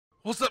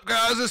What's up,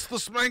 guys? It's the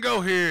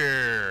Smangoz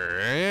here,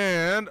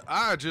 and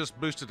I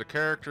just boosted a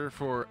character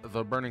for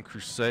the Burning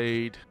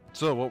Crusade.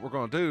 So what we're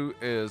going to do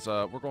is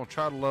we're going to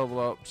try to level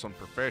up some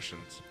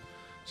professions.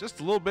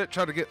 Just a little bit,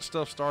 try to get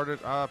stuff started.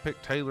 I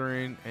picked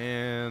tailoring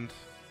and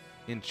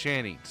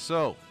enchanting.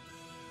 So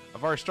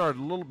I've already started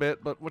a little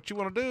bit, but what you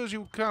want to do is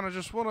you kind of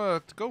just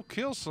want to go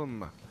kill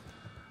some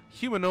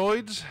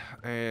humanoids.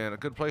 And a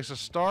good place to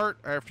start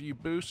after you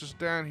boost is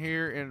down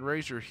here and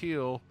raise your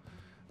heal.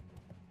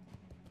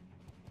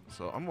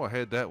 So I'm gonna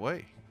head that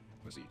way.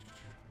 Let's see.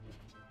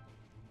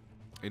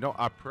 You know,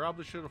 I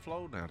probably should have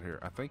flown down here.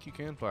 I think you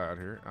can fly out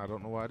here. I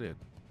don't know why I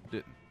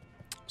didn't.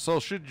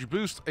 So should you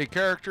boost a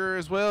character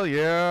as well?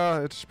 Yeah,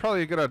 it's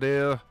probably a good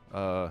idea.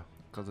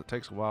 Because it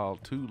takes a while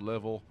to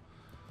level.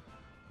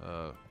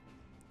 And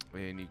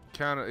you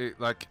kind of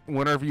like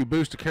whenever you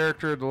boost a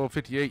character to level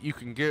 58,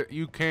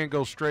 you can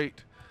go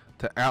straight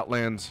to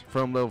Outlands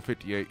from level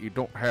 58. You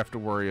don't have to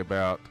worry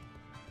about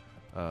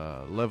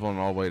leveling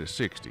all the way to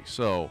 60.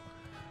 So.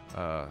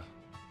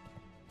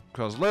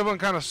 Because leveling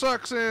kind of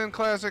sucks in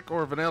Classic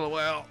or Vanilla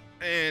WoW,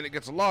 and it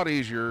gets a lot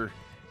easier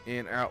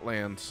in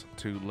Outlands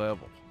to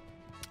level.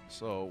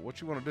 So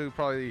what you want to do,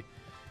 probably,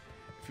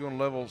 if you want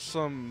to level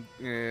some,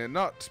 and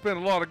not spend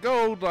a lot of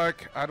gold,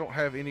 like I don't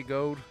have any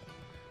gold,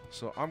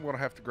 so I'm going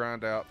to have to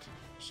grind out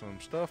some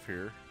stuff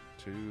here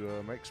to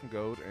make some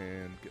gold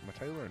and get my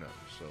tailoring up.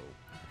 So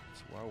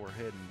that's why we're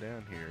heading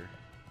down here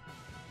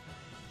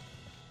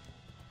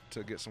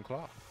to get some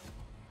cloth.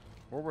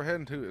 Where we're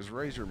heading to is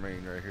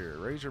Razormane right here.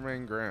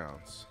 Razormane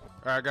Grounds.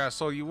 Alright guys,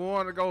 so you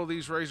want to go with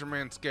these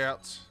Razormane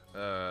Scouts.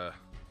 Of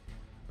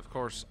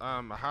course,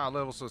 I'm a high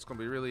level, so it's going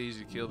to be really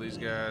easy to kill these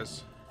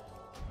guys.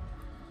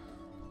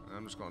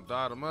 I'm just going to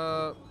dot them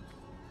up.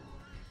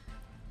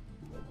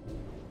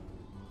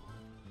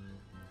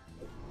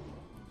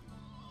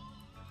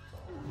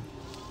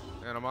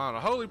 And I'm on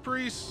a Holy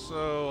Priest,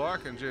 so I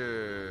can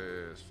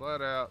just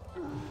flat out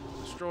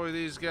destroy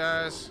these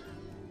guys.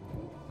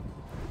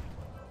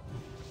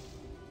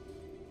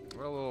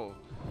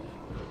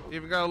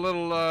 Even got a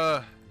little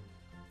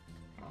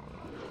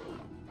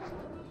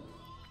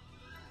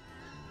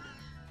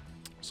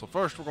so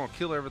first we're gonna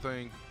kill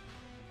everything.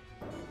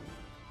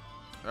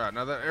 Alright,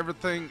 now that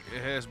everything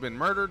has been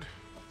murdered,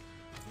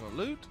 we're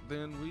gonna loot,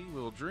 then we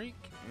will drink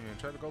and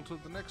try to go to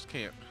the next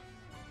camp.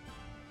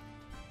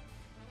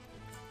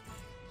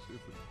 See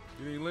if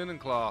we get any linen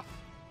cloth.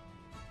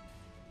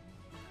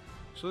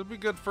 So it'd be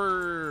good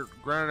for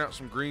grinding out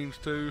some greens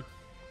too.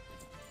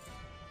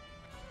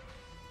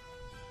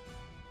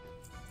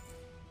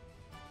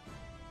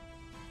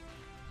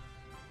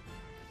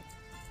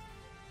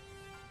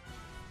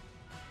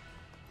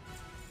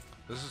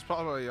 This is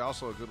probably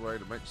also a good way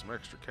to make some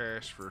extra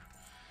cash for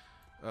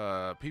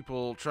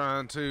people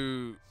trying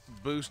to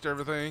boost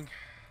everything.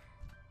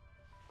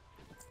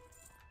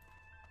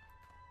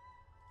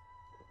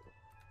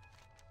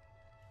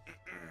 If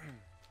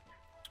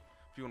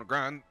you want to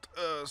grind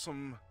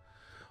some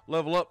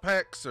level up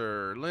packs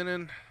or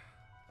linen.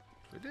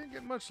 We didn't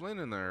get much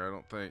linen there, I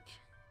don't think.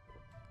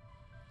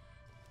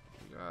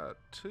 We got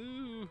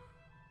 2,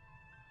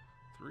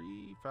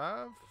 3,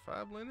 5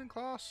 linen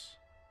cloths.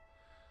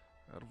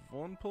 Out of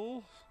one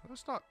pull.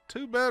 That's not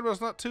too bad, but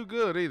it's not too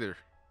good either.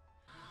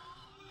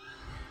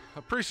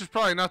 A priest is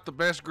probably not the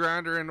best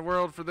grinder in the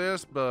world for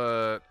this,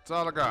 but it's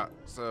all I got.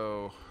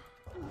 So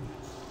you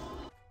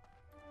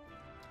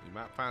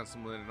might find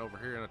some linen over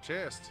here in a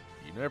chest.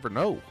 You never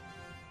know.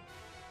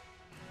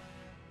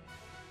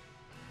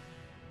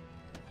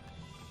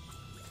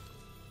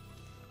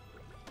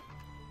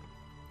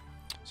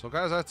 So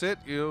guys, that's it.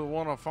 You'll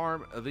want to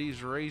farm these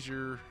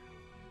Razormane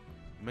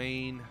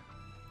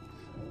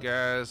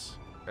guys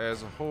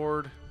as a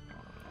horde.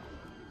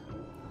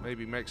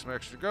 Maybe make some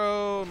extra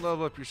gold and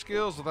level up your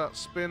skills without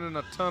spending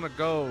a ton of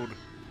gold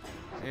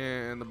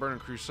in the Burning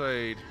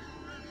Crusade.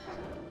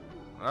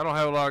 I don't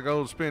have a lot of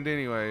gold to spend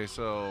anyway,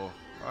 so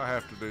I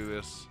have to do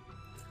this.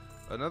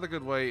 Another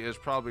good way is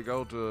probably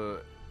go to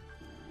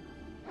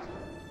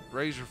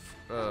Razor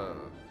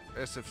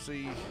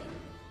SFC.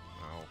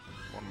 Oh,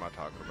 what am I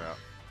talking about?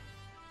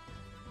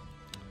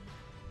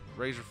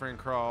 Razor Friend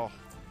Crawl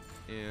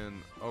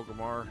in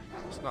Orgrimmar.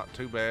 It's not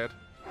too bad,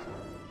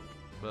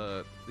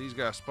 but these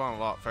guys spawn a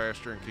lot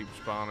faster and keep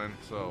spawning,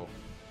 so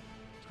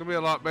it's gonna be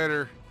a lot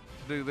better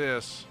to do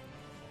this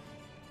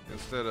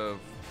instead of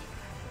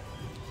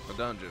a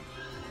dungeon.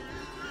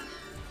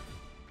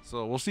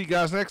 So we'll see you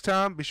guys next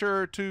time. Be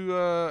sure to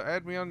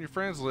add me on your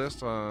friends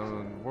list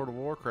on World of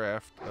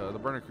Warcraft, the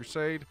Burning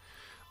Crusade.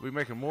 We'll be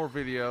making more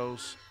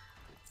videos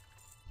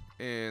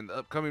in the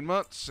upcoming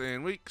months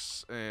and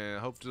weeks, and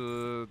hope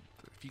to,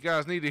 if you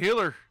guys need a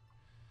healer,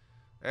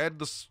 add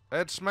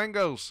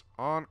Smangoz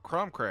on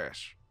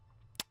KromCrush.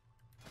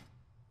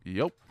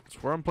 Yep,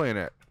 that's where I'm playing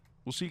at.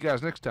 We'll see you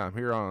guys next time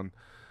here on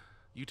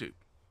YouTube.